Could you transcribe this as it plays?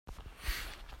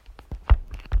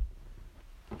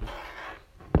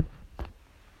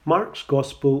Mark's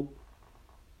Gospel,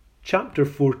 chapter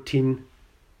 14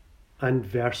 and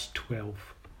verse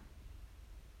 12.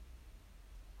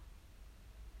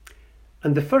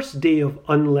 And the first day of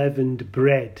unleavened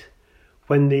bread,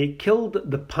 when they killed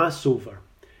the Passover,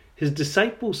 his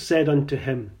disciples said unto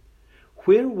him,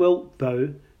 Where wilt thou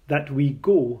that we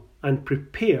go and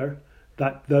prepare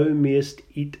that thou mayest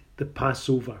eat the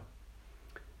Passover?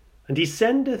 And he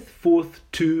sendeth forth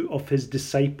 2 of his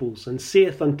disciples, and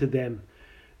saith unto them,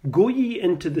 Go ye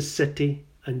into the city,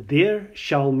 and there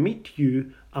shall meet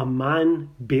you a man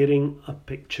bearing a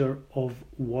pitcher of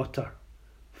water.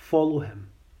 Follow him.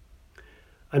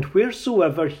 And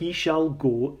wheresoever he shall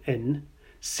go in,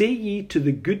 say ye to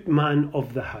the good man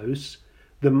of the house,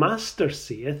 The master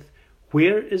saith,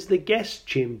 Where is the guest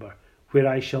chamber, where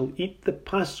I shall eat the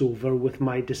Passover with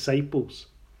my disciples?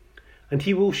 And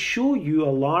he will show you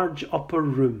a large upper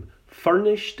room,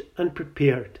 furnished and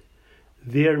prepared.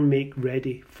 There make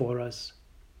ready for us.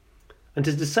 And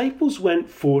his disciples went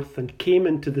forth and came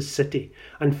into the city,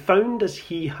 and found as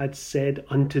he had said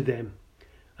unto them.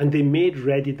 And they made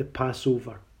ready the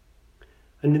Passover.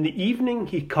 And in the evening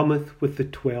he cometh with the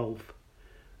 12.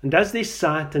 And as they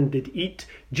sat and did eat,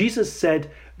 Jesus said,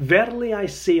 Verily I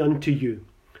say unto you,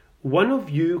 one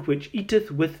of you which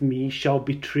eateth with me shall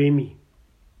betray me.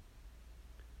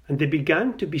 And they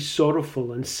began to be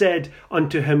sorrowful, and said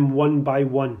unto him one by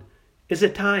one, Is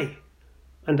it I?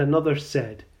 And another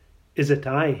said, Is it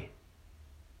I?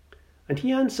 And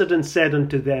he answered and said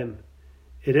unto them,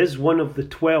 It is one of the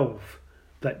 12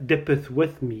 that dippeth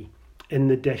with me in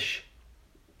the dish.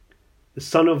 The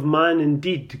Son of Man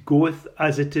indeed goeth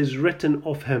as it is written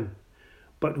of him,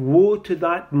 but woe to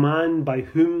that man by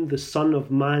whom the Son of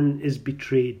Man is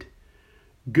betrayed.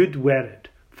 Good were it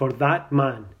for that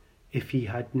man if he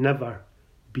had never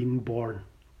been born.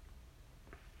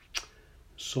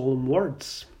 Solemn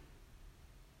words.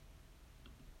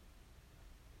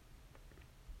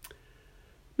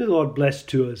 May the Lord bless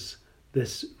to us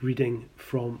this reading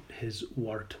from his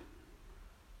word.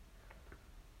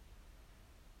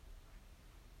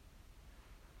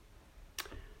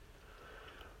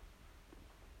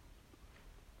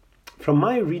 From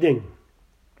my reading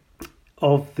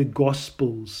of the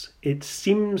Gospels, it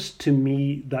seems to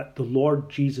me that the Lord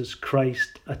Jesus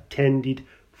Christ attended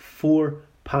 4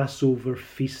 Passover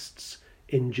feasts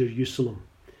in Jerusalem,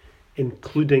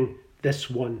 including this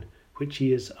one which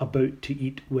he is about to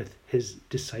eat with his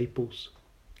disciples.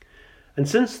 And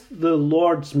since the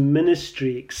Lord's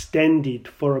ministry extended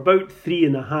for about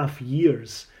 3.5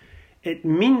 years, it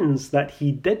means that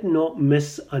he did not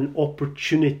miss an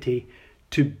opportunity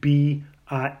to be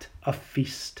at a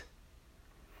feast.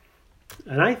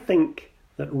 And I think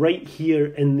that right here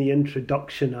in the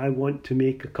introduction, I want to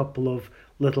make a couple of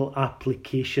little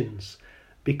applications,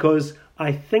 because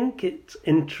I think it's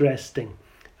interesting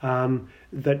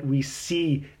that we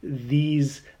see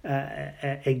these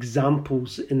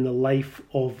examples in the life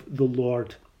of the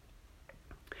Lord.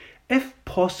 If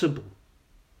possible,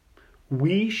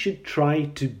 we should try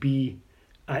to be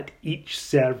at each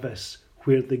service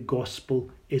where the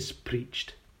gospel is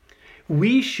preached.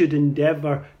 We should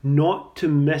endeavour not to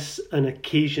miss an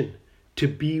occasion to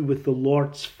be with the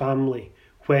Lord's family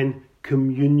when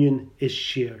communion is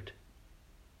shared.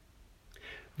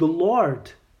 The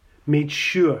Lord made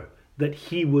sure that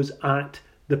he was at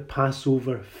the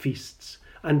Passover feasts,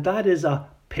 and that is a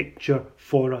picture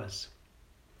for us.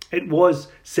 It was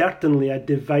certainly a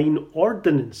divine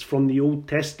ordinance from the Old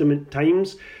Testament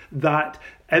times that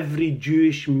every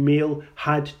Jewish male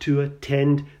had to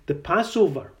attend the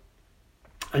Passover.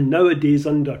 And nowadays,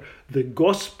 under the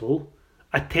gospel,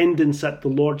 attendance at the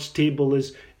Lord's table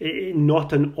is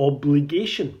not an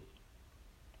obligation.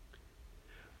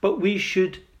 But we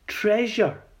should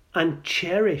treasure and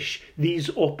cherish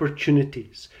these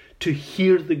opportunities to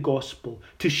hear the gospel,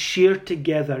 to share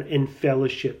together in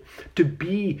fellowship, to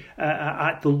be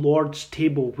at the Lord's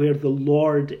table where the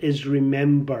Lord is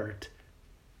remembered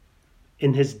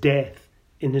in his death,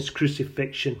 in his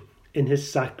crucifixion, in his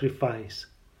sacrifice.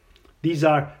 These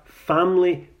are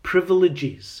family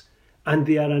privileges, and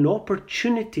they are an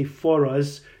opportunity for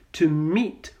us to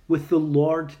meet with the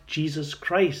Lord Jesus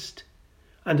Christ,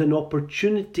 and an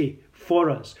opportunity for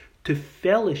us to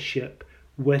fellowship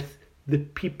with the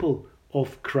people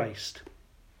of Christ.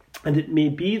 And it may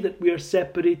be that we are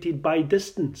separated by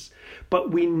distance,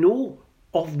 but we know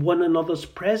of one another's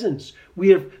presence. We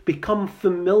have become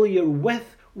familiar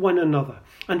with one another,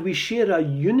 and we share a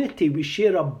unity, we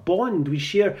share a bond, we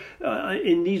share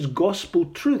in these gospel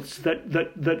truths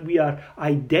that we are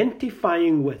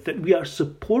identifying with, that we are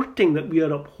supporting, that we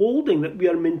are upholding, that we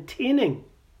are maintaining.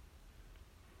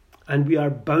 and we are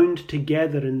bound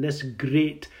together in this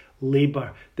great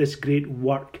labour, this great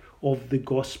work of the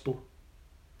gospel.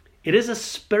 It is a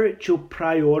spiritual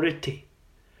priority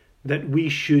that we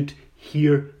should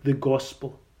hear the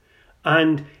gospel,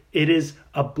 and it is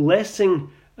a blessing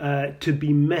to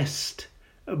be missed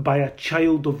by a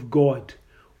child of God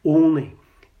only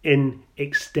in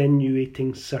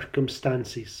extenuating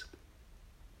circumstances.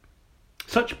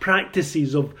 Such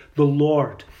practices of the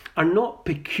Lord are not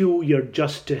peculiar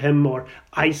just to him or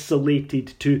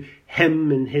isolated to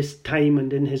him in his time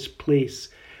and in his place,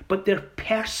 but they're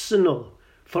personal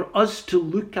for us to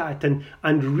look at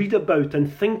and read about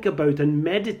and think about and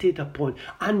meditate upon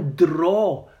and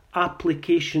draw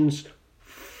applications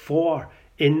for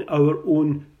in our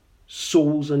own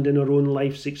souls and in our own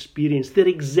life's experience. They're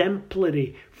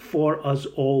exemplary for us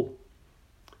all.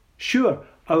 Sure,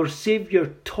 our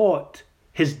Saviour taught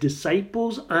his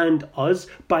disciples and us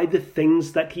by the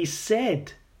things that he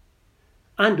said,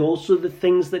 and also the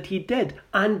things that he did,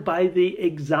 and by the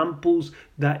examples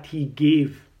that he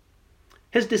gave.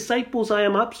 His disciples, I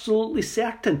am absolutely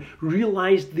certain,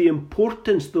 realized the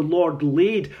importance the Lord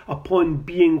laid upon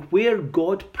being where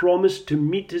God promised to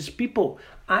meet his people,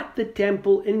 at the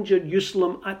temple in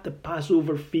Jerusalem at the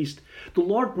Passover feast. The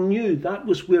Lord knew that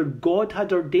was where God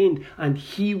had ordained, and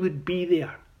he would be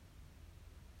there.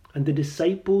 And the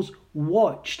disciples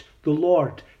watched the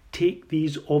Lord take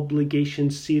these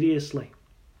obligations seriously.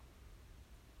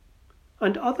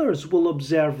 And others will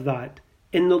observe that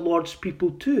in the Lord's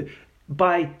people too.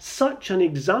 By such an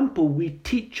example, we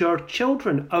teach our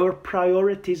children our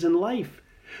priorities in life.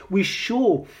 We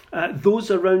show those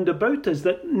around about us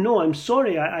that, no, I'm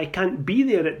sorry, I can't be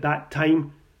there at that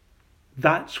time.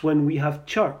 That's when we have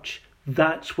church.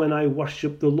 That's when I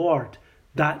worship the Lord.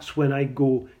 That's when I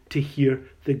go to hear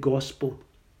the gospel.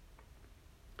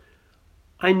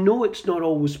 I know it's not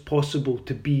always possible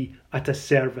to be at a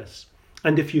service.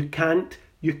 And if you can't,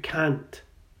 you can't.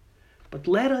 But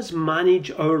let us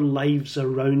manage our lives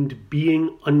around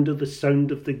being under the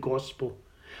sound of the gospel.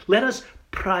 Let us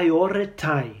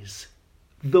prioritize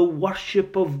the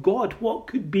worship of God. What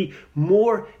could be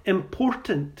more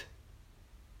important?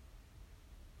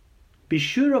 Be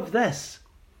sure of this.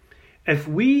 If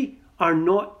we are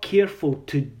not careful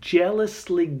to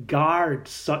jealously guard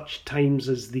such times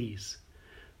as these,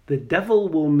 the devil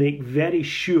will make very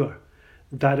sure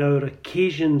that our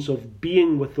occasions of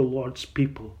being with the Lord's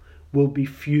people will be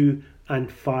few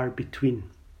and far between.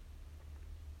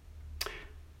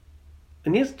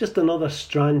 And here's just another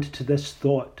strand to this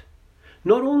thought.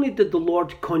 Not only did the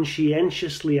Lord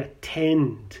conscientiously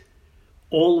attend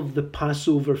all of the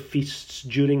Passover feasts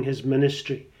during his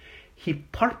ministry, he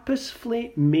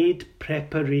purposefully made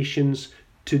preparations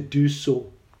to do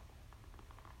so.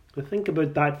 Now think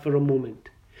about that for a moment.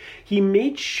 He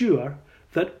made sure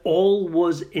that all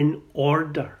was in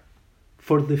order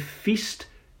for the feast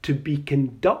to be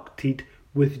conducted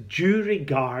with due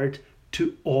regard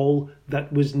to all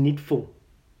that was needful.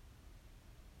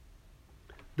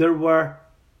 There were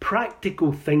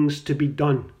practical things to be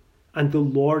done, and the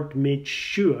Lord made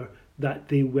sure that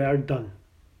they were done.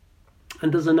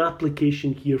 And there's an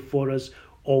application here for us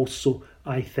also,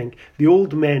 I think. The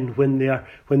old men, when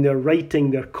they're writing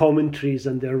their commentaries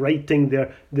and they're writing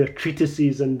their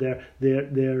treatises and their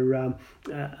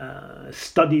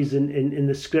studies in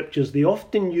the scriptures, they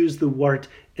often use the word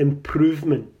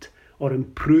improvement or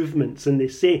improvements, and they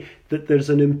say that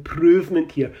there's an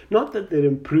improvement here. Not that they're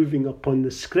improving upon the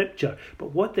scripture,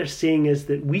 but what they're saying is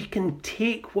that we can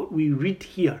take what we read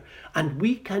here and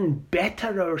we can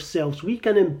better ourselves. We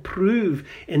can improve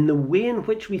in the way in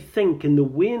which we think, in the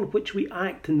way in which we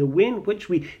act, in the way in which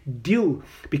we deal,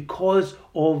 because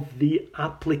of the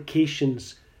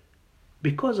applications,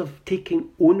 because of taking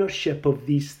ownership of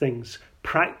these things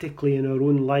practically in our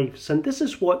own lives. And this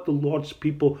is what the Lord's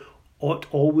people ought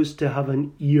always to have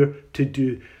an ear to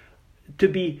do, to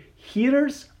be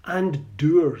hearers and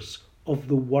doers of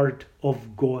the word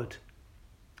of God.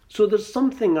 So there's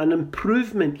an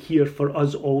improvement here for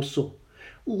us also.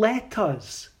 Let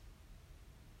us,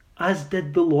 as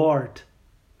did the Lord,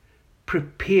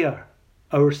 prepare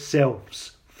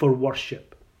ourselves for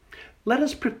worship. Let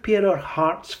us prepare our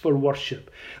hearts for worship.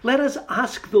 Let us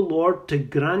ask the Lord to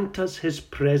grant us his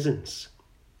presence.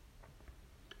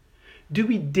 Do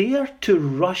we dare to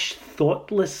rush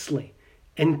thoughtlessly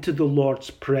into the Lord's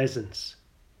presence?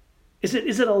 Is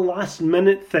it a last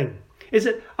minute thing? Is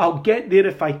it, I'll get there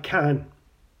if I can?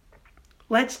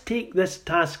 Let's take this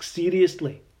task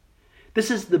seriously. This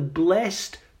is the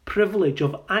blessed privilege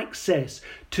of access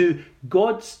to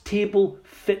God's table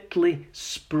fitly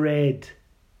spread.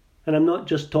 And I'm not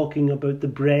just talking about the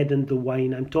bread and the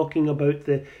wine. I'm talking about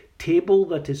the table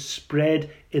that is spread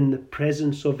in the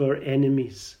presence of our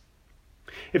enemies.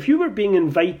 If you were being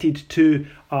invited to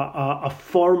a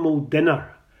formal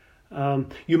dinner,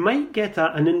 you might get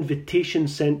an invitation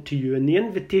sent to you, and the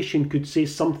invitation could say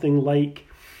something like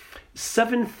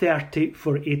 7:30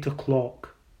 for 8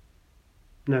 o'clock.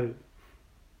 Now,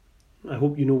 I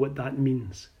hope you know what that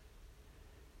means.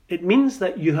 It means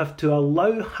that you have to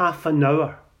allow half an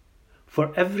hour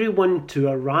for everyone to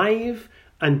arrive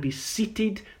and be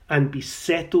seated and be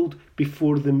settled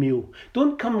before the meal.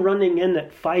 Don't come running in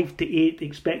at 5 to 8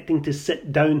 expecting to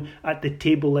sit down at the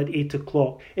table at 8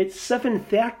 o'clock. It's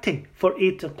 7:30 for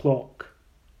 8 o'clock.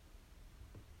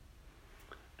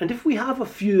 And if we have a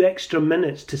few extra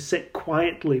minutes to sit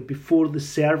quietly before the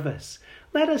service,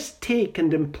 let us take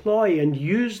and employ and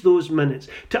use those minutes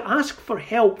to ask for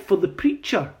help for the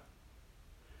preacher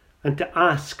and to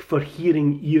ask for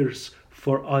hearing ears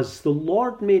for us. The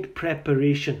Lord made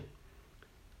preparation,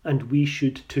 and we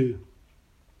should too.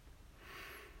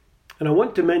 And I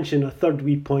want to mention a third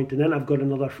wee point, and then I've got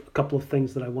another couple of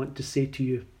things that I want to say to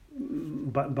you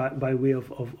by way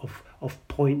of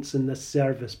points in this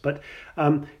service. But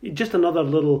just another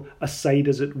little aside,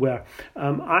 as it were.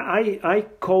 I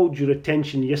called your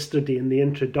attention yesterday in the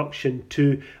introduction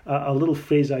to a little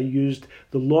phrase I used,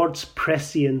 the Lord's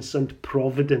prescience and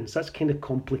providence. That's kind of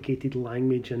complicated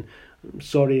language, and I'm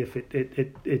sorry if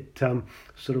it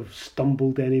sort of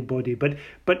stumbled anybody, but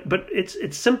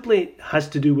it simply has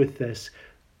to do with this: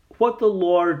 what the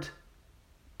Lord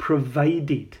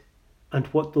provided and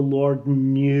what the Lord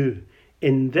knew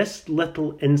in this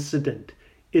little incident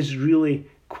is really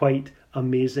quite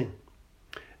amazing.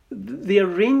 The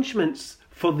arrangements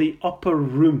for the upper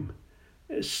room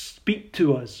speak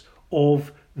to us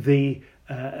of the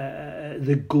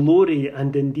glory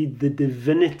and indeed the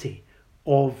divinity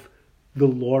of the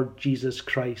Lord Jesus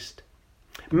Christ.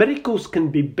 Miracles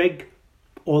can be big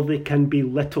or they can be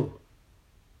little.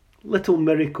 Little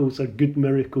miracles are good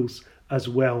miracles as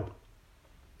well.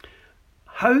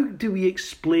 How do we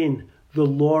explain the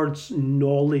Lord's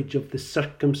knowledge of the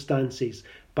circumstances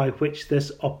by which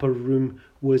this upper room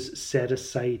was set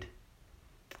aside,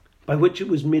 by which it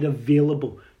was made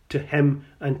available to him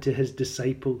and to his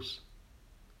disciples?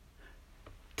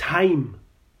 Time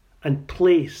and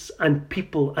place and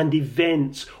people and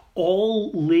events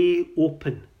all lay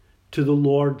open to the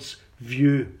Lord's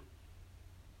view.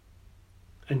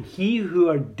 And he who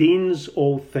ordains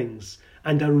all things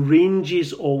and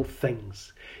arranges all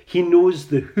things, he knows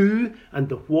the who and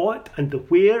the what and the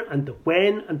where and the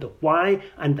when and the why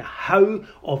and the how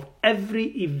of every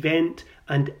event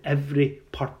and every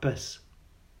purpose.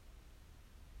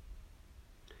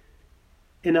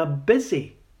 In a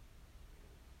busy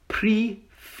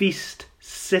pre-feast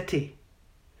city,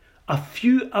 a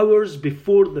few hours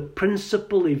before the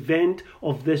principal event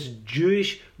of this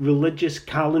Jewish religious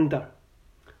calendar,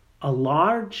 a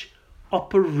large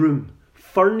upper room,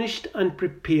 furnished and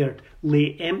prepared,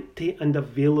 lay empty and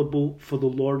available for the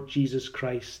Lord Jesus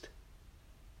Christ.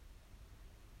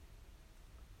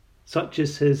 Such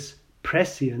is his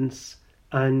prescience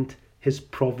and his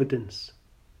providence.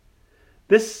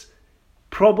 This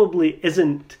probably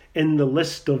isn't in the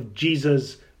list of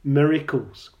Jesus'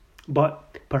 miracles,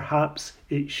 but perhaps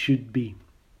it should be.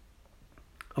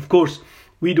 Of course,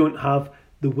 we don't have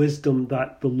the wisdom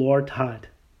that the Lord had.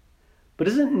 But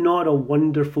is it not a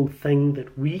wonderful thing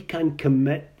that we can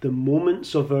commit the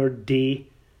moments of our day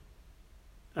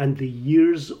and the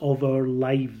years of our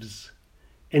lives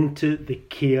into the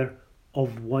care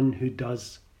of one who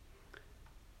does?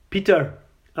 Peter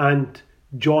and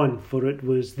John, for it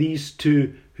was these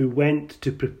two who went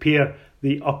to prepare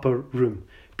the upper room.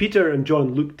 Peter and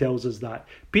John, Luke tells us that.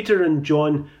 Peter and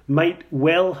John might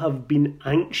well have been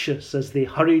anxious as they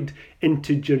hurried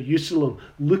into Jerusalem,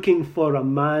 looking for a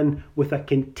man with a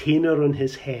container on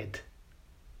his head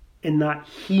in that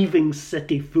heaving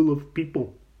city full of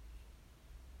people.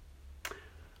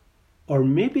 Or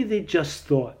maybe they just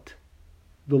thought,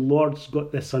 the Lord's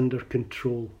got this under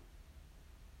control.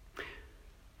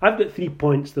 I've got 3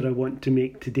 points that I want to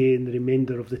make today in the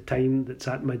remainder of the time that's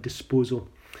at my disposal.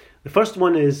 The first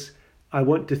one is, I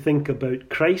want to think about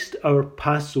Christ, our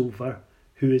Passover,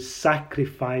 who is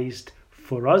sacrificed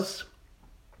for us.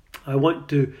 I want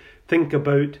to think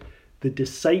about the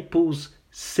disciples'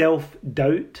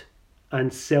 self-doubt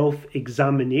and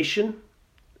self-examination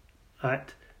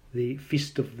at the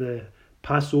feast of the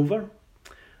Passover.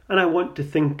 And I want to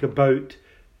think about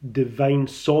divine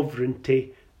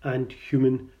sovereignty and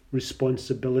human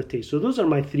responsibility. So those are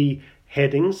my 3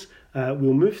 headings.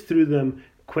 We'll move through them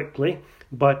quickly,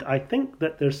 but I think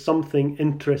that there's something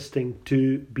interesting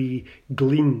to be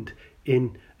gleaned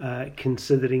in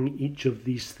considering each of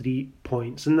these 3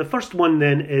 points. And the first one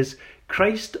then is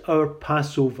Christ our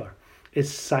Passover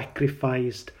is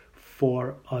sacrificed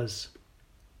for us.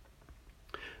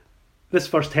 This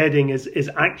first heading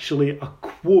is actually a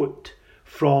quote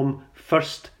from 1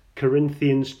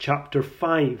 Corinthians chapter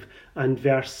 5 and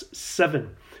verse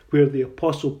 7, where the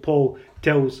Apostle Paul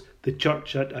tells the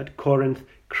church at Corinth,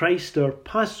 Christ our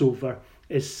Passover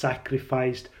is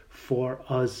sacrificed for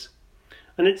us.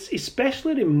 And it's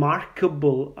especially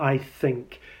remarkable, I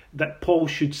think, that Paul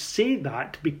should say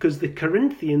that because the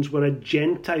Corinthians were a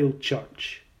Gentile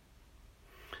church.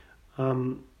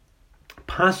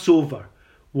 Passover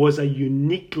was a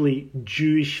uniquely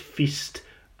Jewish feast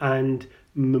and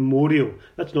memorial.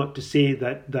 That's not to say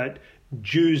that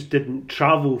Jews didn't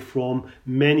travel from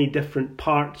many different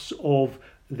parts of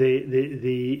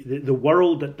the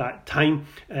world at that time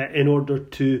in order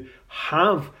to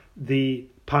have the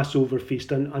Passover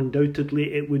feast, and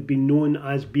undoubtedly it would be known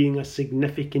as being a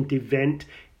significant event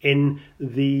in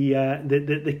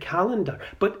the calendar.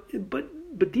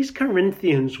 But these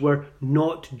Corinthians were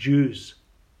not Jews.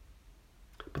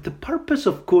 But the purpose,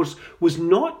 of course, was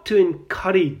not to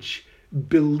encourage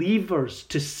believers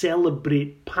to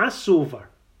celebrate Passover,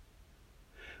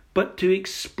 but to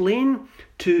explain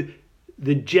to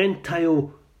the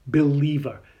Gentile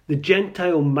believer, the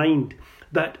Gentile mind,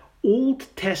 that Old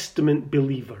Testament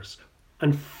believers,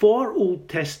 and for Old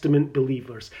Testament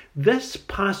believers, this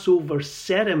Passover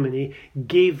ceremony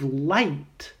gave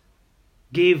light,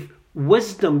 gave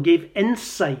wisdom, gave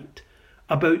insight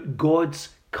about God's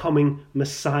coming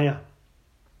Messiah.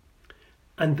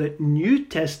 And that New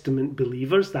Testament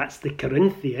believers, that's the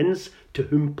Corinthians to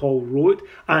whom Paul wrote,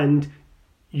 and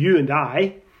you and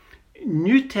I,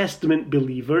 New Testament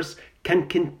believers can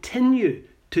continue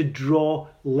to draw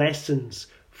lessons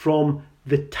from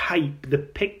the type, the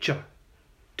picture,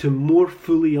 to more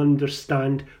fully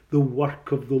understand the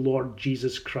work of the Lord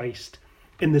Jesus Christ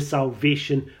in the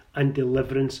salvation and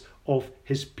deliverance of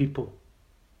his people.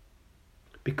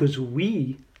 Because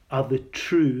we are the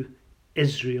true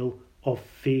Israel of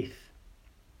faith.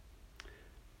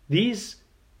 These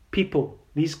people,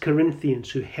 these Corinthians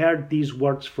who heard these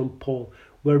words from Paul,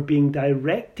 were being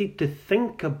directed to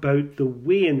think about the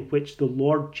way in which the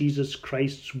Lord Jesus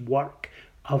Christ's work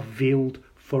availed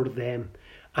for them.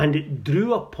 And it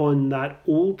drew upon that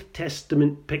Old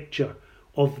Testament picture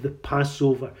of the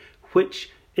Passover,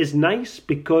 which is nice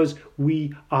because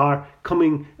we are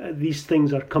coming, these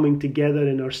things are coming together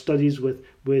in our studies with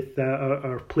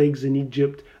our plagues in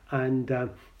Egypt and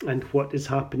what is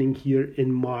happening here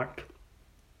in Mark.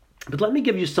 But let me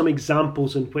give you some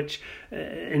examples in which,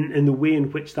 in the way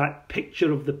in which that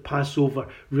picture of the Passover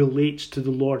relates to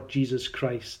the Lord Jesus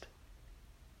Christ.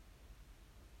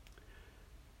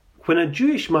 When a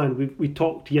Jewish man, we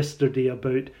talked yesterday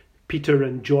about Peter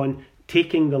and John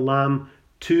taking the lamb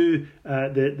to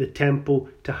the temple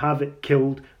to have it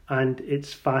killed and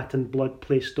its fat and blood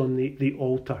placed on the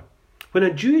altar. When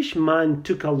a Jewish man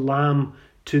took a lamb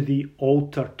to the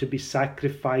altar to be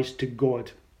sacrificed to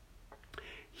God,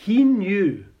 he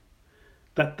knew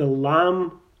that the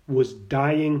lamb was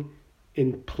dying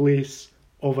in place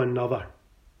of another.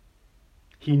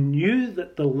 He knew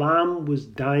that the lamb was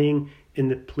dying in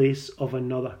the place of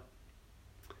another.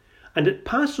 And at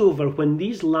Passover, when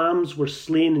these lambs were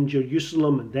slain in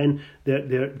Jerusalem and then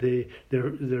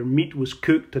their meat was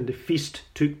cooked and the feast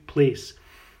took place,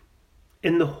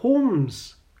 in the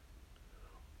homes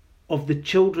of the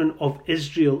children of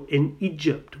Israel in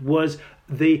Egypt was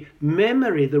the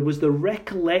memory, there was the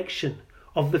recollection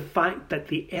of the fact that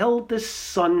the eldest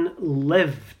son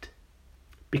lived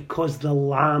because the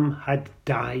lamb had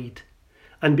died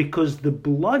and because the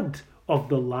blood of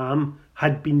the lamb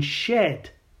had been shed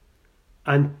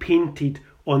and painted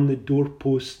on the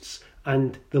doorposts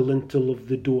and the lintel of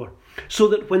the door. So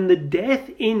that when the death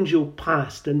angel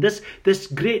passed, and this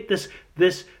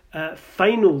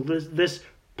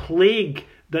plague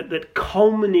that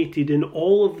culminated in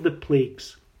all of the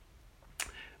plagues,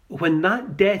 when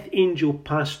that death angel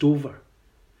passed over,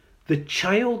 the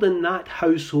child in that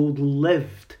household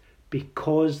lived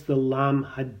because the lamb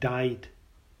had died.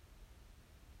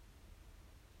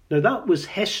 Now that was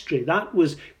history. That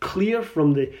was clear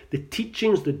from the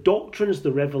teachings, the doctrines,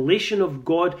 the revelation of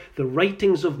God, the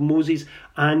writings of Moses.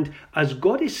 And as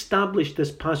God established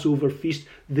this Passover feast,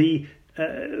 the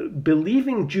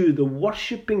believing Jew, the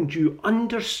worshipping Jew,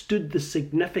 understood the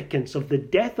significance of the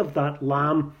death of that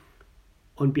lamb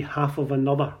on behalf of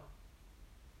another.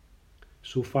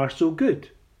 So far, so good.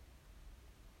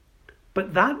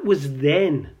 But that was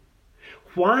then.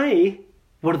 Why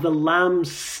were the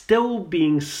lambs still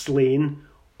being slain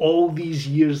all these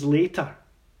years later?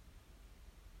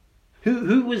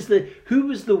 Who was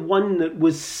the one that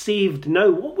was saved now?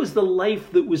 What was the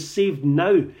life that was saved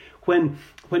now when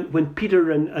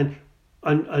Peter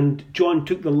and John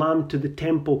took the lamb to the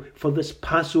temple for this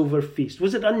Passover feast?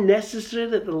 Was it unnecessary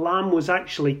that the lamb was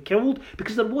actually killed?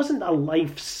 Because there wasn't a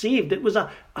life saved. It was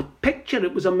a picture.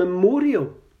 It was a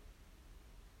memorial.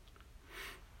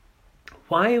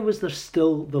 Why was there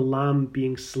still the lamb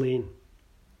being slain?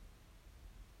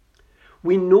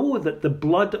 We know that the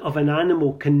blood of an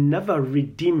animal can never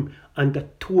redeem and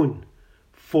atone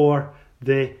for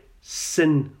the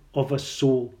sin of a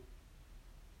soul.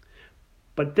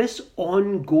 But this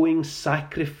ongoing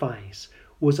sacrifice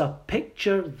was a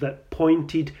picture that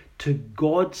pointed to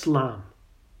God's Lamb,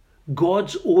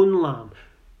 God's own Lamb,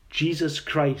 Jesus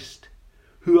Christ,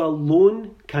 who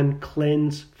alone can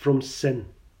cleanse from sin.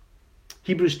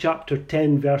 Hebrews chapter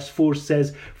 10 verse 4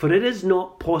 says, "For it is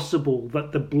not possible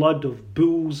that the blood of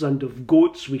bulls and of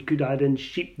goats," we could add in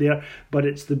sheep there, but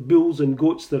it's the bulls and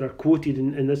goats that are quoted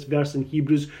in this verse in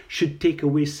Hebrews, "should take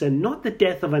away sin," not the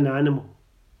death of an animal.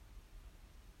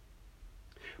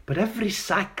 But every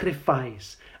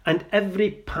sacrifice and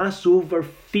every Passover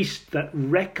feast that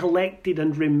recollected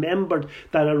and remembered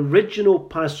that original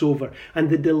Passover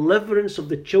and the deliverance of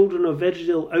the children of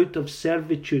Israel out of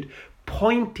servitude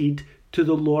pointed to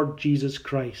the Lord Jesus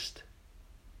Christ.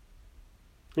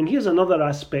 And here's another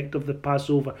aspect of the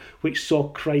Passover which saw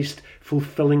Christ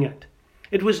fulfilling it.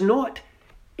 It was not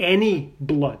any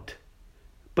blood,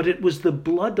 but it was the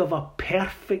blood of a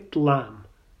perfect lamb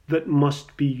that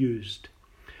must be used.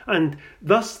 And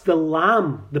thus the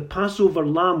lamb, the Passover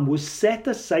lamb, was set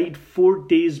aside 4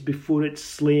 days before its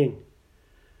slaying.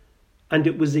 And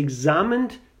it was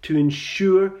examined to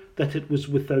ensure that it was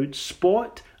without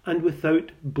spot and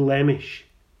without blemish.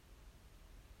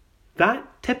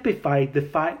 That typified the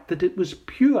fact that it was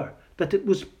pure, that it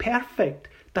was perfect,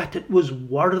 that it was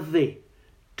worthy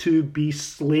to be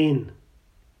slain.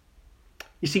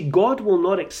 You see, God will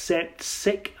not accept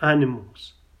sick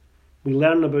animals. We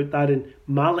learn about that in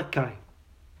Malachi.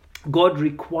 God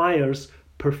requires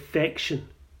perfection.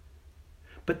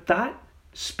 But that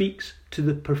speaks to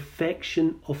the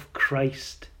perfection of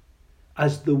Christ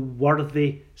as the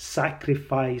worthy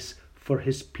sacrifice for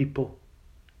his people.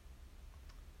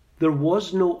 There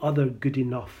was no other good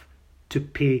enough to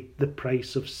pay the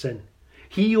price of sin.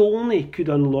 He only could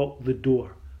unlock the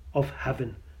door of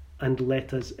heaven and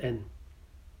let us in.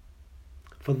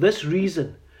 For this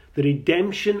reason, the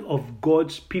redemption of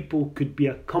God's people could be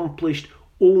accomplished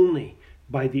only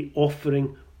by the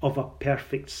offering of a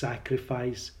perfect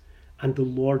sacrifice. And the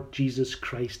Lord Jesus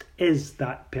Christ is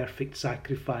that perfect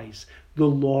sacrifice. The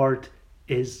Lord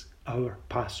is our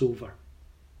Passover.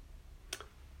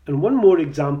 And one more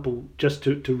example, just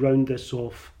to round this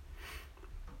off.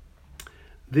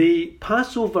 The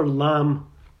Passover lamb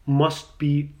must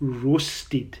be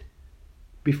roasted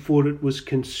before it was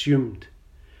consumed.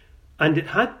 And it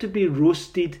had to be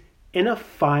roasted in a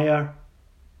fire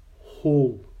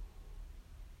whole.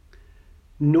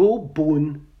 No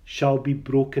bone shall be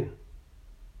broken.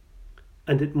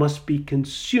 And it must be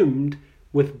consumed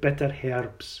with bitter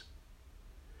herbs.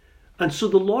 And so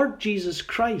the Lord Jesus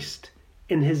Christ,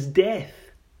 in his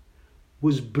death,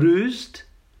 was bruised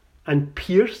and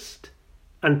pierced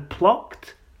and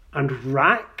plucked and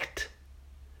racked,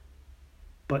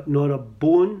 but not a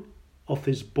bone of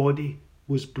his body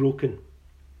was broken.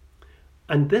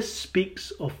 And this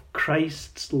speaks of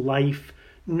Christ's life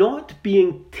not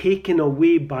being taken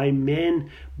away by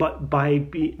men, but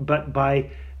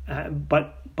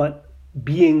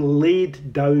being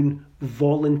laid down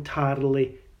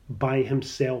voluntarily by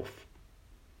himself.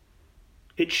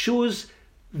 It shows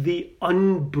the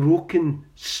unbroken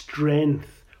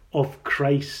strength of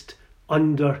Christ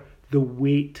under the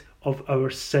weight of our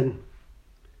sin.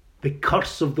 The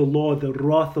curse of the law, the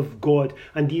wrath of God,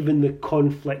 and even the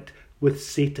conflict with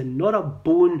Satan. Not a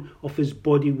bone of his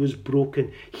body was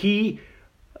broken. He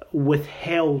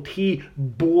withheld, he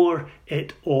bore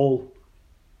it all.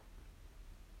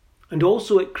 And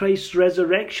also at Christ's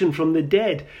resurrection from the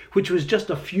dead, which was just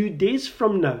a few days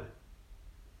from now.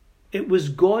 It was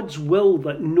God's will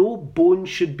that no bone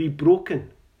should be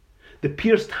broken. The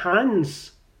pierced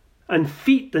hands and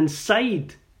feet and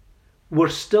side were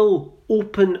still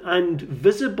open and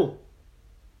visible.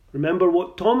 Remember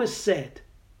what Thomas said.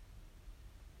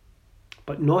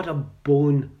 But not a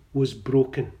bone was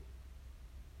broken.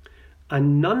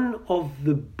 And none of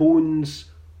the bones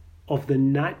of the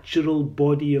natural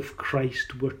body of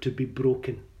Christ were to be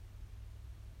broken.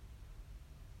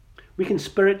 We can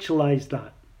spiritualize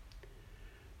that.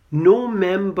 No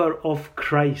member of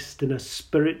Christ in a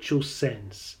spiritual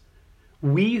sense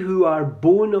we who are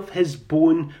bone of his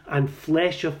bone and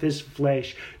flesh of his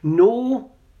flesh.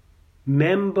 No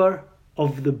member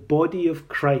of the body of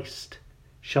Christ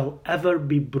shall ever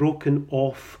be broken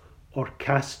off or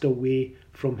cast away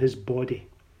from his body.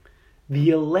 The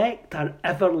elect are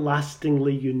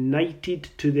everlastingly united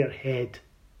to their head.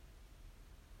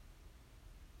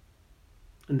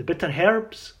 And the bitter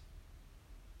herbs,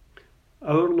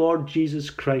 our Lord Jesus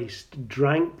Christ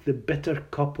drank the bitter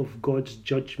cup of God's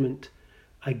judgment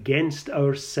against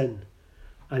our sin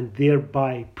and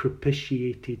thereby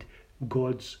propitiated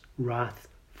God's wrath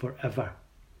forever.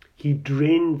 He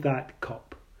drained that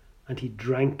cup and he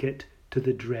drank it to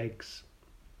the dregs.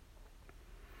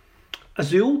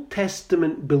 As the Old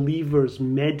Testament believers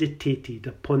meditated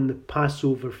upon the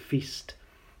Passover feast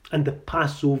and the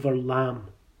Passover lamb,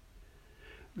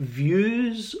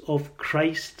 views of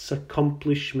Christ's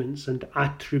accomplishments and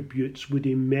attributes would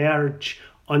emerge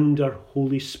under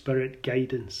Holy Spirit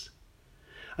guidance.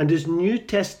 And as New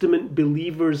Testament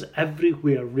believers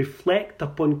everywhere reflect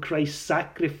upon Christ's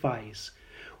sacrifice,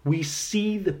 we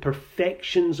see the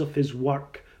perfections of his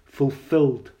work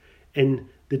fulfilled in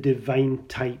the divine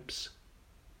types.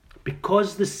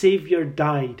 Because the Saviour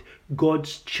died,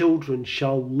 God's children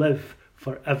shall live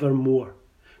forevermore,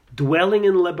 dwelling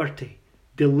in liberty,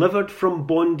 delivered from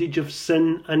bondage of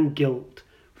sin and guilt,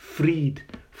 freed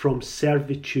from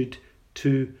servitude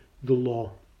to the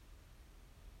law.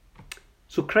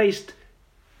 So Christ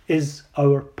is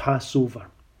our Passover.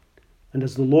 And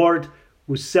as the Lord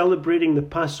was celebrating the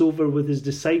Passover with his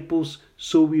disciples,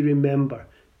 so we remember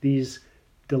these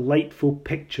delightful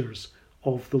pictures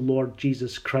of the Lord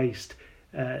Jesus Christ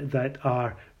that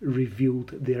are revealed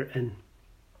therein.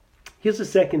 Here's the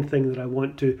second thing that I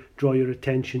want to draw your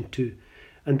attention to,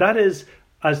 and that is,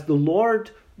 as the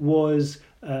Lord was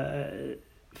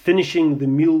finishing the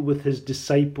meal with his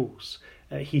disciples,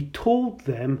 he told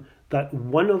them that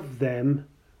one of them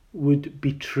would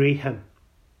betray him.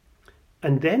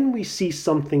 And then we see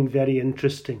something very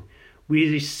interesting.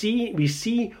 We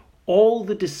see all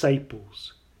the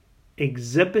disciples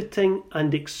exhibiting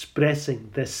and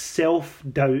expressing this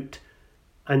self-doubt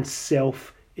and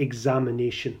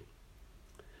self-examination.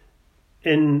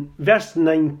 In verse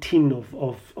 19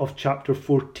 of chapter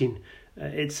 14,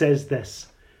 it says this,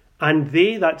 "And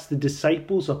they," that's the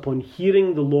disciples, "upon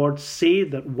hearing the Lord say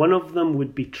that one of them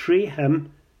would betray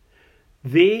him,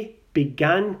 they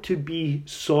began to be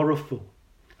sorrowful,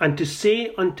 and to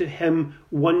say unto him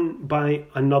one by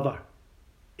another,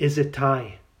 Is it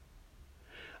I?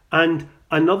 And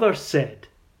another said,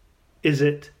 Is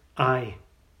it I?"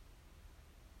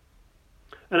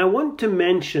 And I want to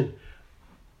mention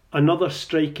another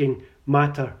striking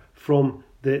matter from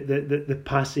the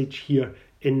passage here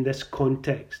in this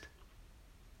context.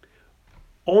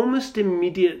 Almost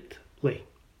immediately,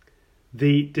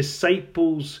 the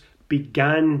disciples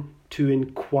began to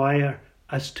inquire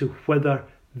as to whether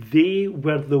they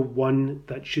were the one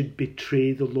that should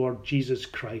betray the Lord Jesus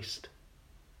Christ.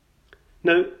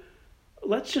 Now,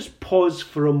 let's just pause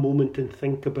for a moment and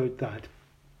think about that.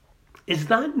 Is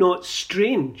that not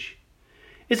strange?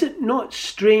 Is it not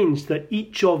strange that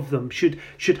each of them should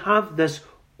have this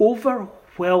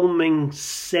overwhelming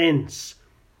sense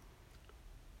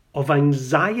of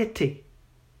anxiety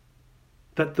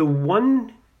that the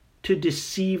one to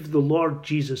deceive the Lord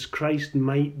Jesus Christ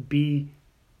might be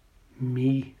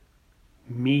me?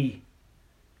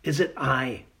 Is it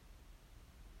I?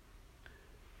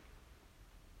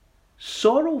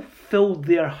 Sorrow filled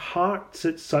their hearts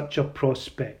at such a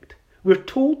prospect. We're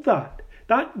told that.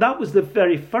 That was the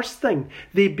very first thing.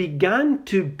 They began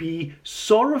to be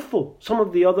sorrowful. Some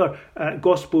of the other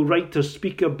gospel writers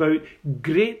speak about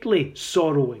greatly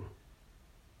sorrowing.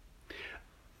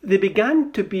 They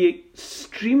began to be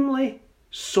extremely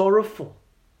sorrowful.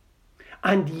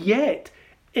 And yet,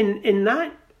 in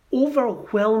that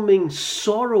overwhelming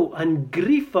sorrow and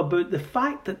grief about the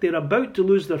fact that they're about to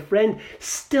lose their friend,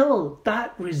 still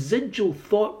that residual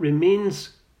thought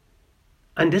remains.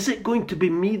 And is it going to be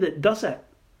me that does it?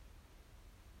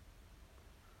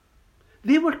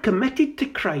 They were committed to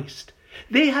Christ.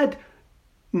 They had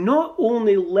not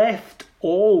only left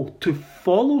all to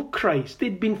follow Christ,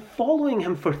 they'd been following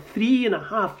him for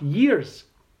 3.5 years.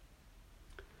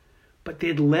 But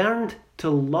they'd learned to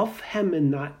love him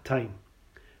in that time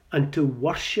and to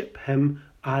worship him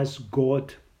as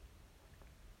God.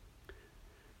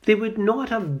 They would not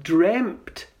have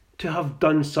dreamt to have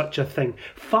done such a thing,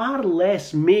 far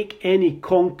less make any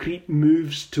concrete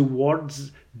moves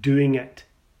towards doing it,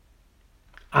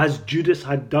 as Judas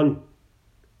had done.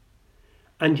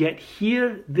 And yet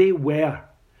here they were,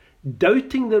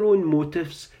 doubting their own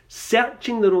motives,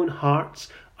 searching their own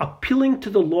hearts, appealing to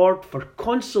the Lord for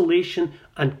consolation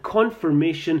and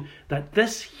confirmation that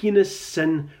this heinous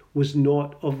sin was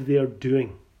not of their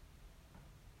doing.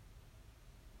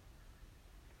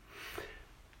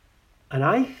 And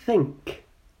I think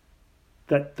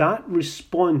that that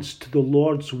response to the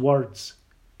Lord's words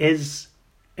is,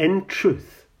 in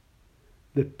truth,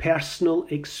 the personal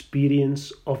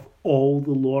experience of all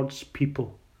the Lord's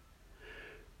people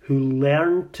who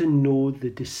learn to know the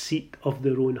deceit of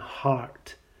their own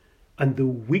heart and the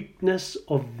weakness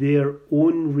of their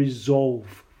own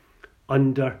resolve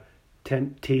under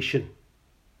temptation.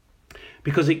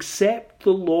 Because except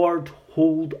the Lord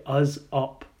hold us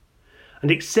up, and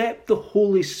except the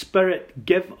Holy Spirit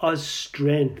give us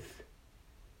strength,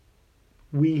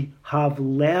 we have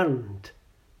learned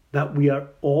that we are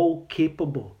all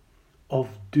capable of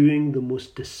doing the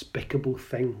most despicable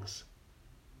things,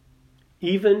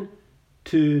 even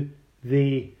to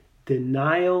the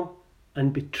denial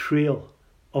and betrayal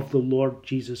of the Lord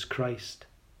Jesus Christ.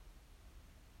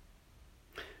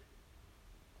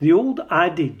 The old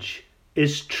adage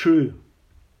is true: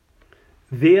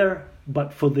 there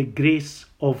but for the grace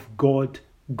of God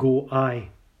go I.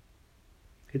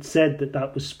 It's said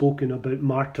that was spoken about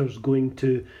martyrs going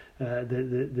to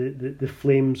the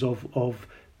flames of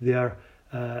their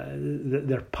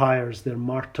pyres, their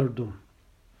martyrdom.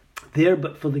 There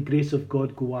but for the grace of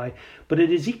God go I. But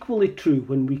it is equally true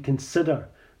when we consider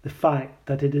the fact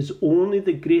that it is only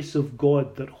the grace of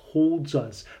God that holds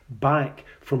us back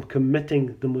from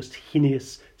committing the most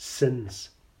heinous sins.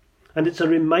 And it's a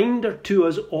reminder to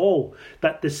us all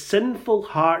that the sinful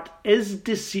heart is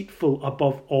deceitful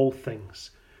above all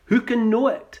things. Who can know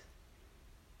it?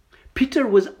 Peter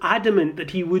was adamant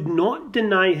that he would not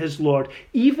deny his Lord,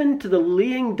 even to the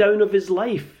laying down of his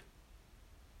life.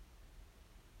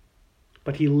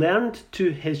 But he learned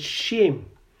to his shame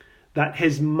that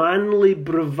his manly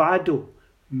bravado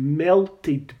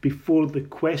melted before the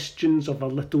questions of a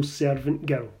little servant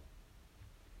girl.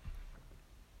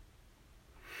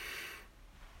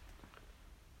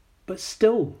 But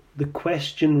still, the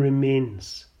question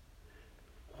remains: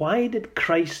 why did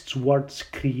Christ's words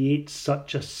create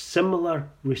such a similar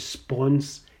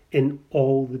response in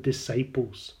all the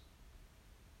disciples?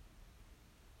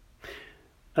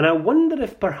 And I wonder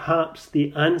if perhaps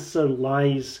the answer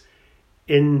lies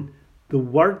in the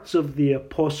words of the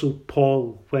Apostle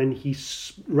Paul when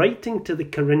he's writing to the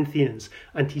Corinthians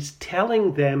and he's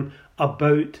telling them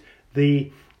about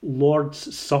the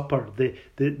Lord's Supper,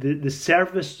 the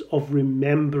service of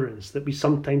remembrance that we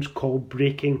sometimes call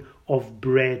breaking of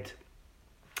bread.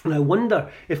 And I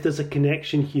wonder if there's a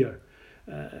connection here.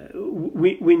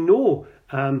 We know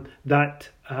that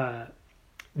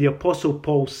the Apostle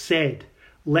Paul said,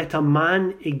 "Let a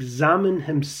man examine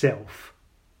himself,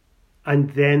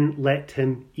 and then let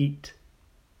him eat."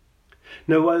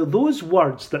 Now, while those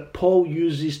words that Paul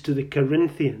uses to the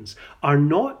Corinthians are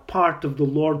not part of the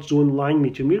Lord's own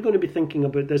language, and we're going to be thinking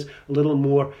about this a little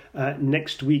more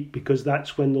next week, because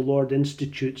that's when the Lord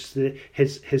institutes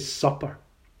his supper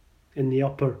in the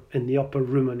upper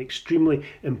room, an extremely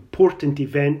important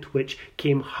event which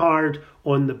came hard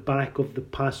on the back of the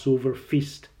Passover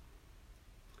feast.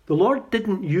 The Lord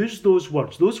didn't use those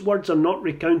words. Those words are not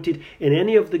recounted in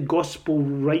any of the gospel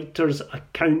writers'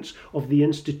 accounts of the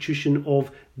institution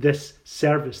of this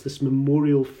service, this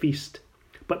memorial feast.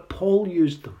 But Paul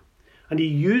used them, and he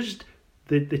used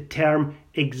the term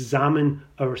examine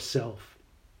ourselves.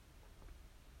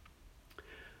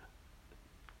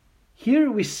 Here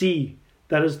we see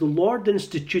that as the Lord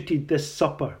instituted this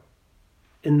supper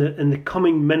in the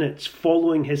coming minutes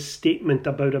following his statement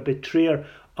about a betrayer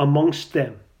amongst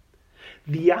them,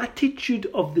 the attitude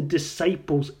of the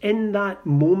disciples in that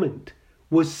moment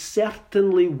was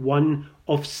certainly one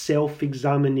of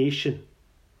self-examination.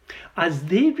 As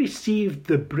they received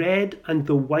the bread and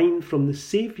the wine from the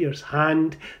Saviour's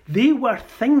hand, they were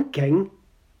thinking,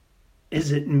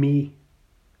 "Is it me?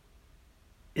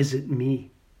 Is it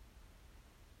me?"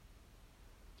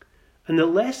 And the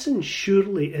lesson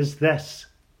surely is this,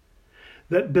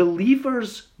 that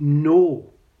believers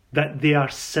know that they are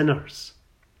sinners.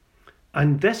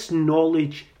 And this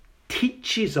knowledge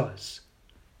teaches us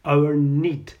our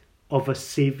need of a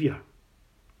Saviour,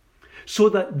 so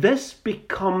that this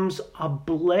becomes a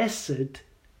blessed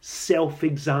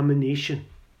self-examination,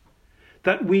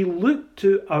 that we look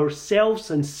to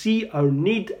ourselves and see our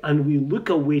need, and we look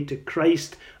away to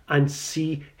Christ and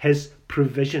see his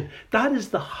provision. That is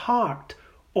the heart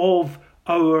of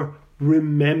our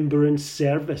remembrance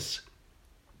service.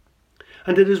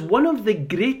 And it is one of the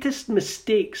greatest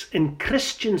mistakes in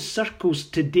Christian circles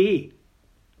today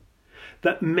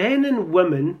that men and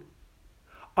women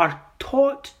are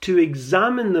taught to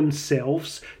examine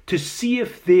themselves to see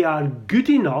if they are good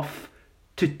enough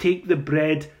to take the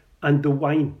bread and the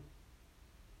wine.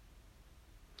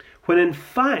 When in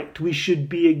fact we should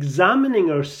be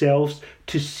examining ourselves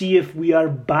to see if we are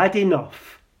bad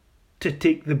enough to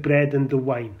take the bread and the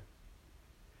wine.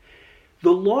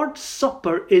 The Lord's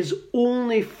Supper is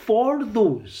only for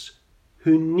those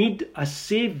who need a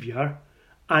Saviour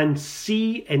and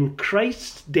see in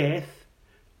Christ's death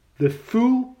the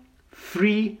full,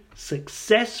 free,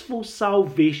 successful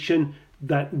salvation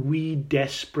that we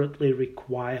desperately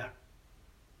require.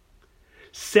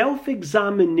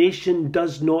 Self-examination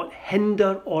does not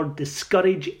hinder or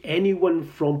discourage anyone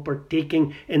from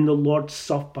partaking in the Lord's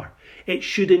Supper. It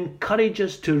should encourage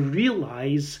us to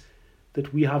realise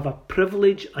that we have a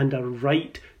privilege and a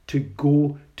right to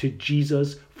go to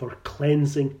Jesus for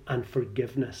cleansing and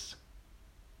forgiveness.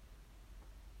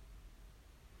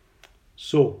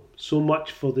 So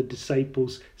much for the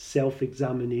disciples'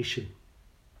 self-examination.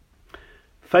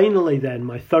 Finally then,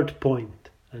 my third point,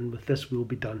 and with this we'll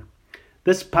be done.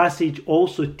 This passage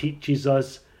also teaches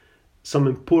us some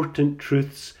important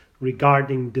truths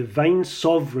regarding divine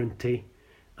sovereignty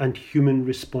and human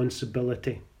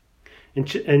responsibility.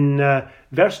 In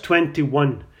verse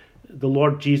 21, the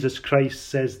Lord Jesus Christ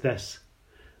says this: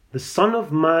 "The Son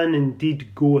of Man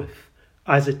indeed goeth,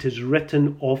 as it is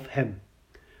written of him.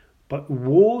 But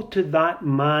woe to that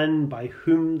man by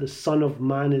whom the Son of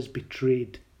Man is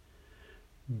betrayed.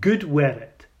 Good were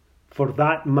it for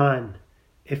that man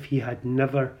if he had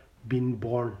never been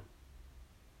born."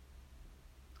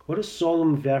 What a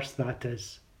solemn verse that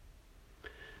is.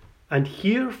 And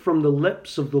here from the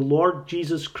lips of the Lord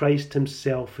Jesus Christ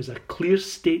himself is a clear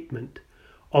statement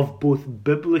of both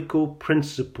biblical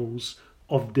principles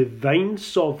of divine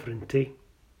sovereignty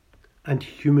and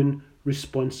human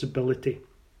responsibility.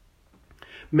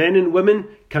 Men and women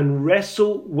can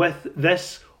wrestle with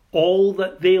this all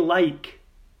that they like,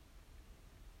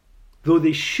 though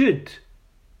they should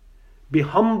be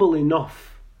humble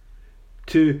enough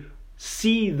to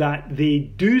see that they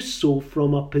do so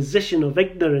from a position of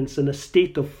ignorance and a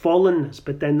state of fallenness.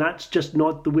 But then that's just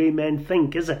not the way men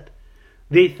think, is it?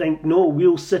 They think, no,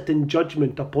 we'll sit in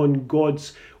judgment upon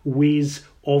God's ways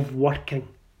of working.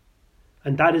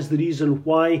 And that is the reason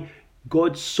why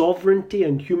God's sovereignty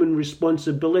and human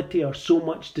responsibility are so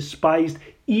much despised,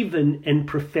 even in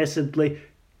professedly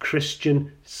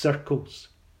Christian circles.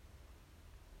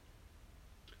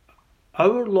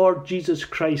 Our Lord Jesus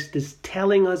Christ is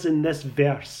telling us in this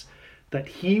verse that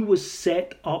he was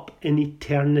set up in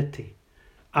eternity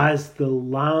as the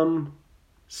Lamb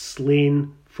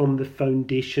slain from the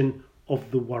foundation of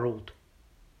the world.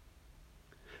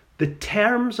 The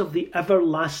terms of the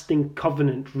everlasting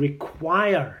covenant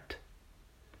required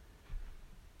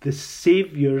the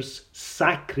Saviour's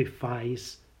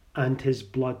sacrifice and his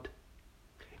blood.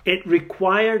 It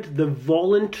required the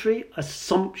voluntary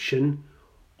assumption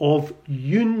of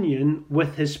union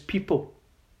with his people,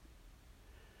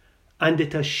 and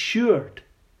it assured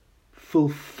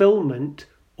fulfillment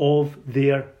of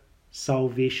their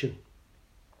salvation.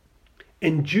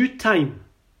 In due time,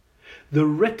 the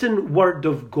written word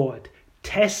of God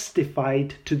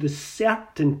testified to the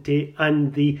certainty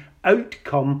and the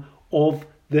outcome of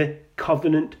the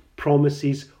covenant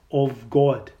promises of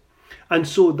God. And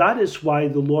so that is why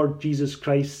the Lord Jesus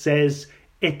Christ says,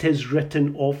 "It is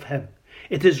written of him."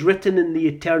 It is written in the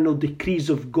eternal decrees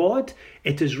of God.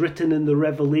 It is written in the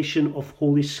revelation of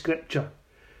Holy Scripture.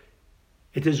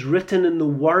 It is written in the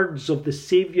words of the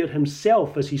Saviour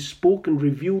himself as he spoke and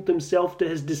revealed himself to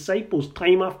his disciples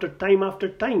time after time after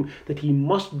time, that he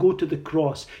must go to the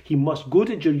cross. He must go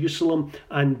to Jerusalem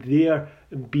and there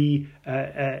be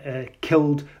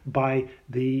killed by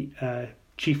the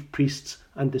chief priests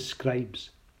and the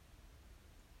scribes.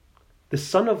 The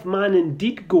Son of Man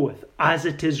indeed goeth, as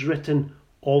it is written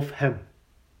of him.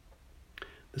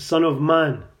 The Son of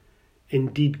Man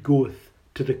indeed goeth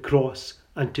to the cross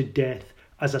and to death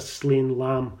as a slain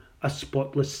lamb, a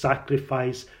spotless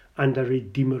sacrifice, and a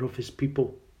redeemer of his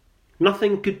people.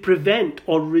 Nothing could prevent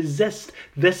or resist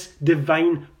this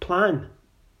divine plan,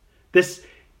 this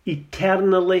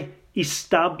eternally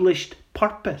established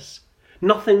purpose.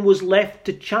 Nothing was left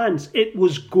to chance. It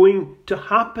was going to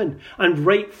happen. And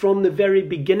right from the very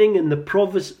beginning in the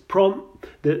prophecies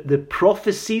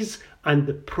and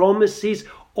the promises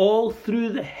all through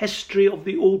the history of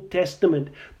the Old Testament,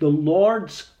 the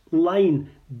Lord's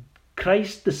line,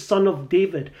 Christ the Son of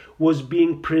David, was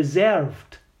being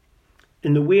preserved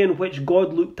in the way in which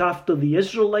God looked after the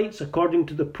Israelites according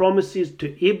to the promises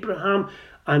to Abraham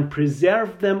and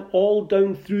preserved them all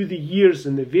down through the years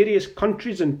in the various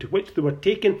countries into which they were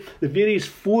taken, the various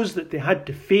foes that they had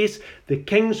to face, the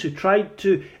kings who tried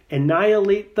to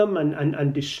annihilate them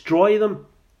and destroy them.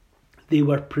 They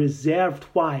were preserved.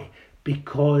 Why?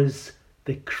 Because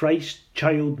the Christ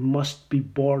child must be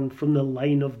born from the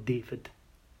line of David.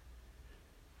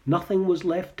 Nothing was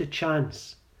left to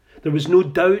chance. There was no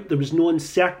doubt, there was no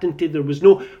uncertainty, there was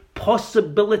no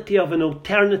possibility of an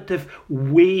alternative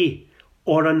way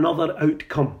or another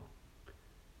outcome.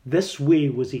 This way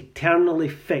was eternally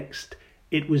fixed.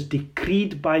 It was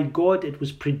decreed by God, it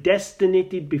was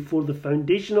predestinated before the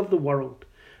foundation of the world,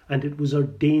 and it was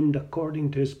ordained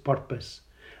according to his purpose.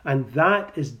 And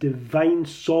that is divine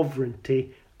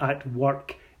sovereignty at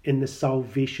work in the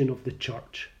salvation of the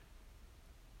church.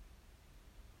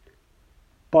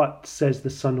 But, says the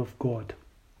Son of God,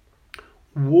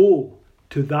 woe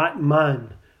to that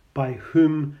man by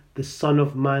whom the Son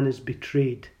of Man is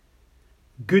betrayed.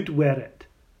 Good were it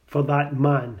for that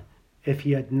man if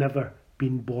he had never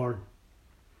been born.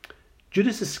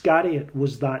 Judas Iscariot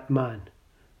was that man,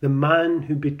 the man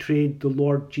who betrayed the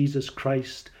Lord Jesus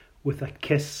Christ with a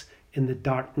kiss in the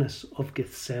darkness of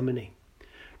Gethsemane.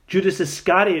 Judas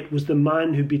Iscariot was the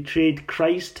man who betrayed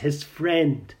Christ, his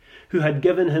friend, who had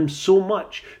given him so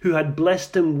much, who had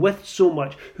blessed him with so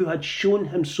much, who had shown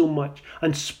him so much,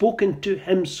 and spoken to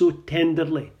him so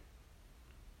tenderly.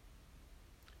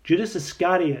 Judas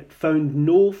Iscariot found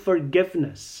no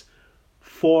forgiveness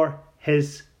for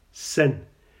his sin.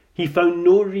 He found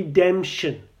no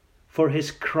redemption for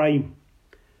his crime.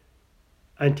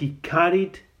 And he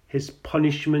carried his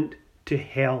punishment to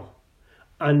hell.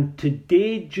 And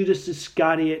today Judas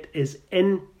Iscariot is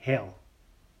in hell.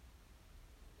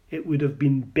 It would have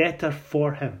been better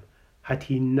for him had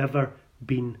he never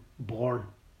been born.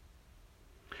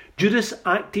 Judas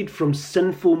acted from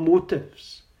sinful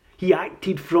motives. He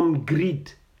acted from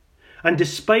greed. And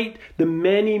despite the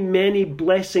many, many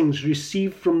blessings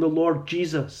received from the Lord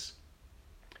Jesus,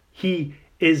 he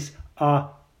is a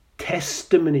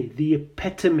testimony, the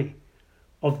epitome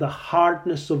of the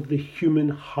hardness of the human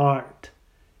heart,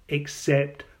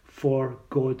 except for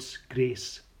God's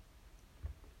grace.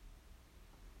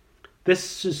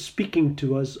 This is speaking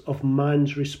to us of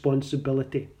man's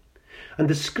responsibility. And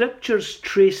the scriptures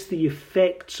trace the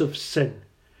effects of sin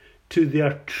to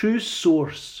their true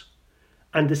source.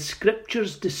 And the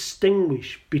scriptures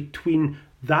distinguish between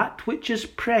that which is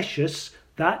precious,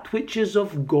 that which is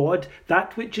of God,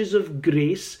 that which is of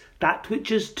grace, that which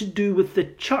is to do with the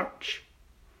church,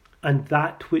 and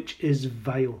that which is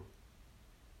vile.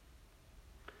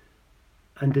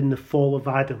 And in the fall of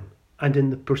Adam, and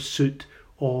in the pursuit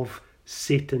of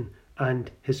Satan and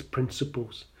his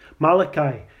principles.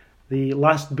 Malachi, the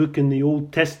last book in the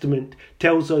Old Testament,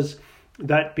 tells us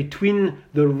that between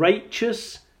the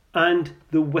righteous and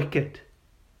the wicked,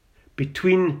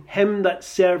 between him that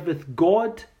serveth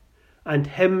God and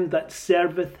him that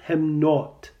serveth him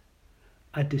not,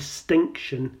 a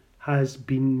distinction has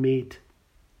been made.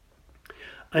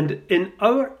 And in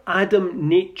our Adam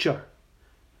nature,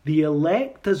 the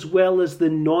elect as well as the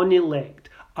non-elect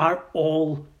are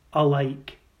all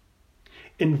alike.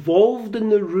 Involved in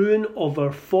the ruin of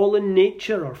our fallen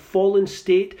nature, our fallen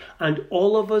state, and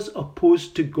all of us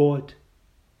opposed to God.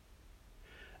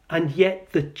 And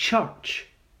yet the church,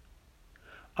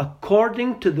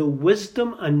 according to the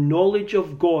wisdom and knowledge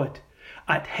of God,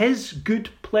 at his good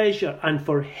pleasure and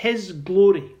for his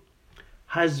glory,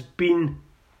 has been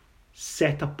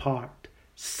set apart,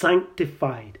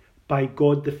 sanctified by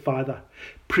God the Father,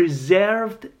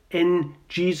 preserved in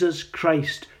Jesus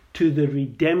Christ to the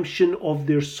redemption of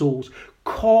their souls,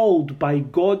 called by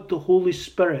God the Holy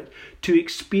Spirit to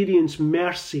experience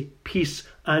mercy, peace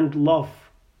and love.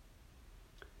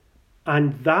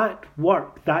 And that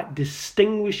work, that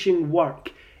distinguishing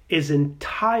work, is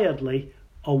entirely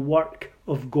a work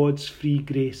of God's free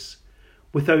grace,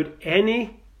 without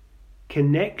any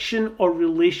connection or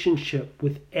relationship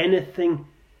with anything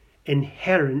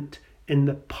inherent in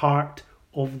the part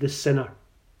of the sinner.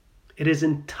 It is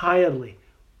entirely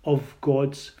of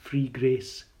God's free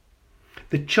grace.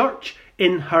 The church,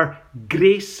 in her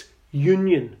grace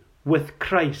union with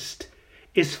Christ,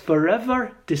 is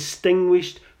forever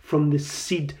distinguished from the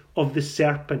seed of the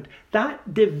serpent.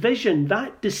 That division,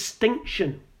 that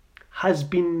distinction has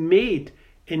been made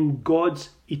in God's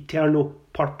eternal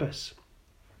purpose.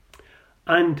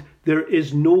 And there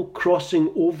is no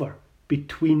crossing over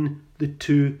between the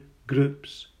two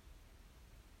groups.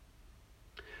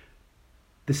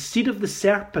 The seed of the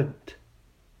serpent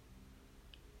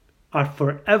are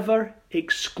forever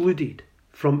excluded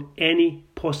from any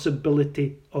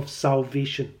possibility of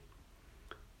salvation.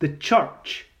 the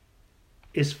church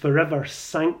is forever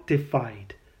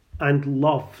sanctified and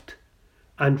loved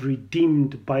and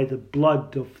redeemed by the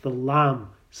blood of the Lamb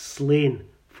slain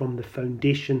from the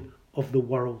foundation of the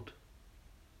world.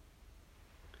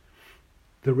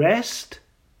 The rest,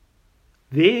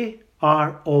 they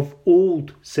are of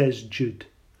old, says Jude,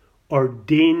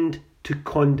 ordained to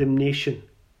condemnation.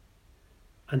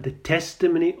 And the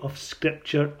testimony of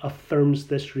Scripture affirms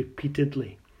this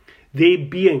repeatedly. They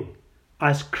being,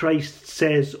 as Christ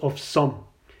says of some,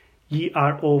 ye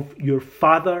are of your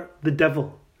father the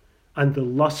devil, and the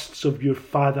lusts of your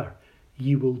father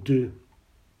ye will do.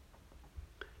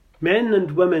 Men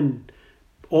and women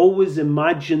always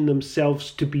imagine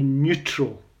themselves to be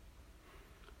neutral,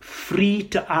 free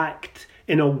to act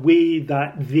in a way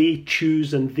that they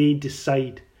choose and they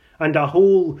decide. And a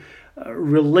whole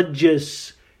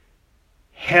religious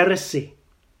heresy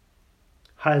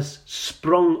has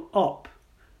sprung up.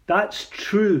 That's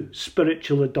true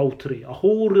spiritual adultery. A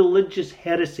whole religious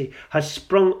heresy has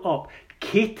sprung up,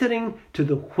 catering to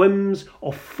the whims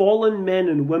of fallen men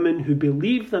and women who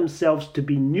believe themselves to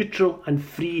be neutral and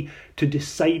free to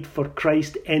decide for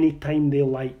Christ anytime they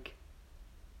like.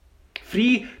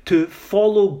 Free to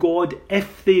follow God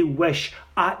if they wish,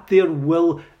 at their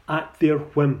will, at their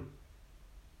whim.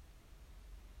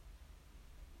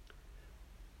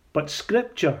 But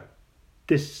Scripture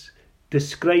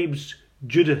describes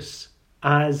Judas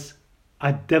as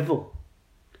a devil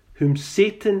whom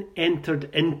Satan entered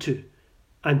into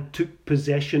and took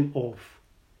possession of.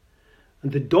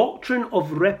 And the doctrine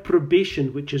of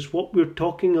reprobation, which is what we're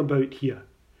talking about here,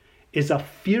 is a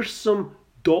fearsome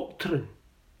doctrine,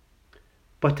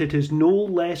 but it is no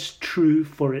less true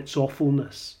for its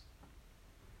awfulness.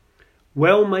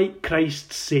 Well might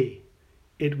Christ say,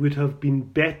 it would have been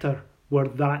better were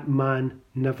that man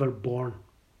never born.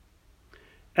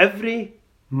 Every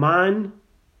man,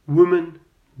 woman,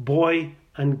 boy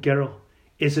and girl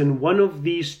is in one of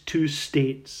these two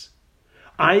states,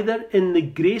 either in the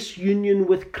grace union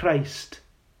with Christ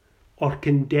or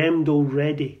condemned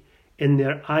already in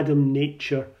their Adam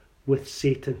nature with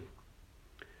Satan.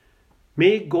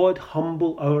 May God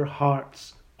humble our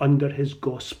hearts under his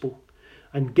gospel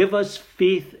and give us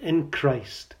faith in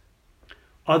Christ.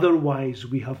 Otherwise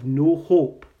we have no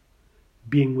hope,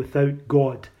 being without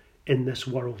God in this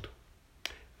world.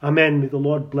 Amen. May the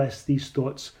Lord bless these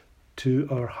thoughts to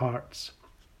our hearts.